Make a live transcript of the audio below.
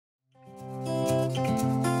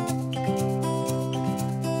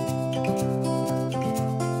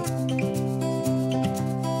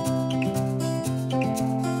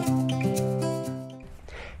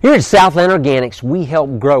Here at Southland Organics, we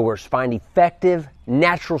help growers find effective,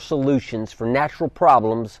 natural solutions for natural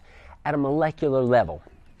problems at a molecular level.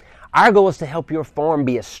 Our goal is to help your farm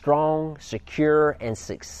be as strong, secure, and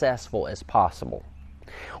successful as possible.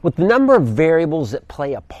 With the number of variables that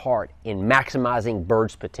play a part in maximizing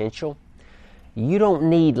birds' potential, you don't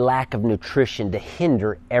need lack of nutrition to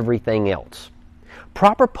hinder everything else.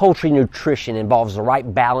 Proper poultry nutrition involves the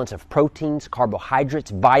right balance of proteins,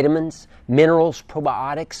 carbohydrates, vitamins, minerals,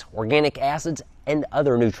 probiotics, organic acids, and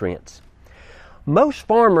other nutrients. Most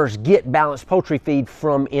farmers get balanced poultry feed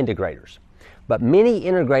from integrators, but many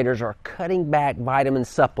integrators are cutting back vitamin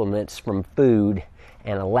supplements from food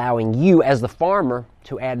and allowing you as the farmer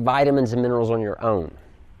to add vitamins and minerals on your own.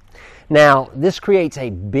 Now, this creates a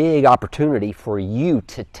big opportunity for you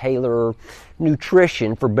to tailor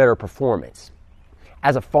nutrition for better performance.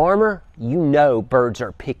 As a farmer, you know birds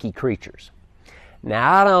are picky creatures.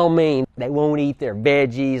 Now, I don't mean they won't eat their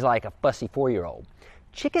veggies like a fussy 4-year-old.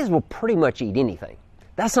 Chickens will pretty much eat anything.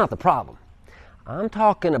 That's not the problem. I'm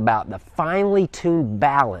talking about the finely tuned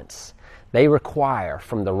balance they require,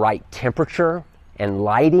 from the right temperature and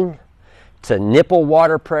lighting to nipple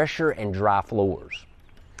water pressure and dry floors.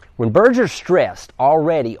 When birds are stressed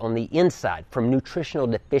already on the inside from nutritional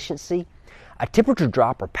deficiency, a temperature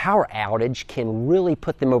drop or power outage can really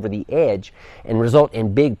put them over the edge and result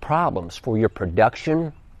in big problems for your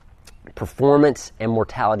production, performance, and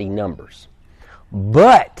mortality numbers.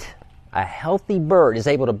 But a healthy bird is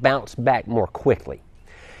able to bounce back more quickly.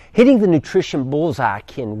 Hitting the nutrition bullseye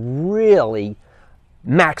can really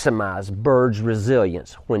maximize birds'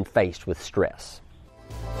 resilience when faced with stress.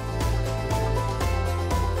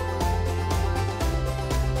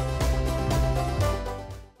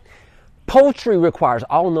 Poultry requires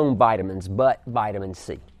all known vitamins but vitamin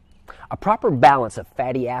C. A proper balance of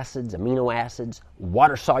fatty acids, amino acids,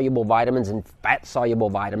 water-soluble vitamins, and fat-soluble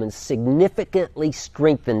vitamins significantly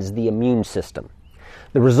strengthens the immune system.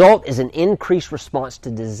 The result is an increased response to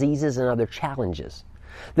diseases and other challenges.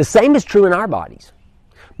 The same is true in our bodies.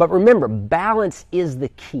 But remember, balance is the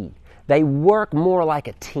key. They work more like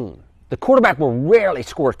a team. The quarterback will rarely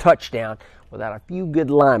score a touchdown without a few good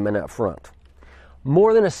linemen up front.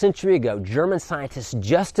 More than a century ago, German scientist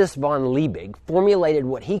Justus von Liebig formulated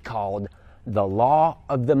what he called the law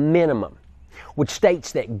of the minimum, which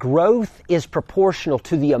states that growth is proportional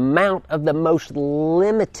to the amount of the most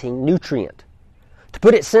limiting nutrient. To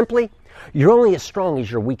put it simply, you're only as strong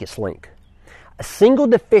as your weakest link. A single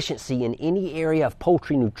deficiency in any area of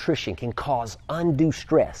poultry nutrition can cause undue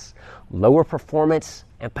stress, lower performance,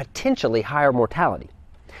 and potentially higher mortality.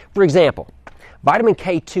 For example, vitamin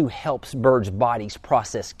K2 helps birds' bodies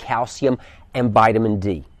process calcium and vitamin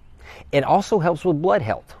D. It also helps with blood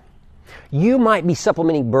health. You might be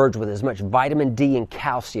supplementing birds with as much vitamin D and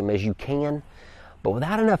calcium as you can, but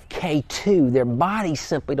without enough K2, their bodies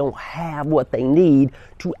simply don't have what they need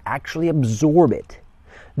to actually absorb it.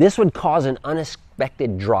 This would cause an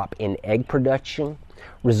unexpected drop in egg production,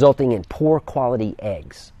 resulting in poor quality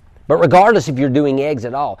eggs. But regardless if you're doing eggs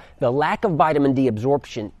at all, the lack of vitamin D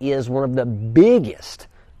absorption is one of the biggest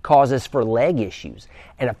causes for leg issues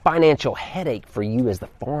and a financial headache for you as the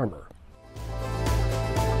farmer.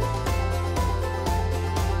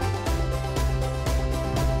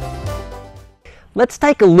 Let's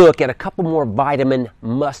take a look at a couple more vitamin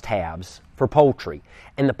must-haves for poultry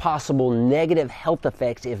and the possible negative health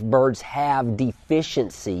effects if birds have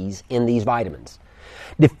deficiencies in these vitamins.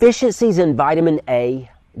 Deficiencies in vitamin A,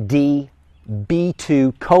 D,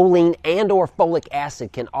 B2, choline, and or folic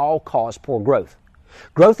acid can all cause poor growth.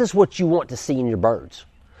 Growth is what you want to see in your birds.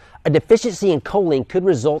 A deficiency in choline could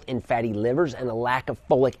result in fatty livers, and a lack of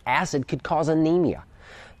folic acid could cause anemia.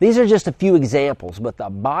 These are just a few examples, but the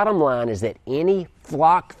bottom line is that any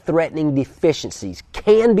flock-threatening deficiencies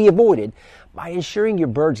can be avoided by ensuring your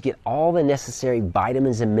birds get all the necessary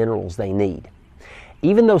vitamins and minerals they need.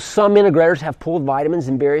 Even though some integrators have pooled vitamins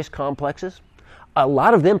in various complexes, a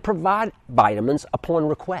lot of them provide vitamins upon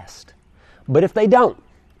request. But if they don't,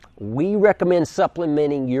 we recommend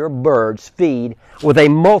supplementing your bird's feed with a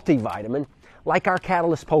multivitamin like our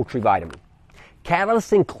Catalyst Poultry Vitamin.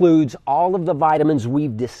 Catalyst includes all of the vitamins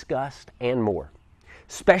we've discussed and more.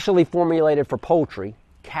 Specially formulated for poultry,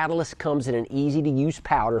 Catalyst comes in an easy-to-use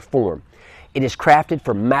powder form. It is crafted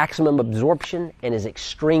for maximum absorption and is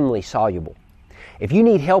extremely soluble. If you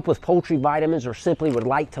need help with poultry vitamins or simply would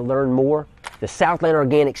like to learn more, the Southland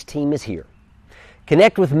Organics team is here.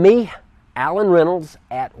 Connect with me, Alan Reynolds,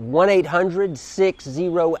 at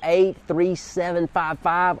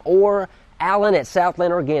 1-800-608-3755 or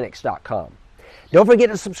alan@southlandorganics.com. Don't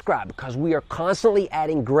forget to subscribe because we are constantly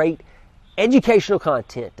adding great educational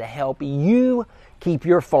content to help you keep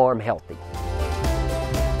your farm healthy.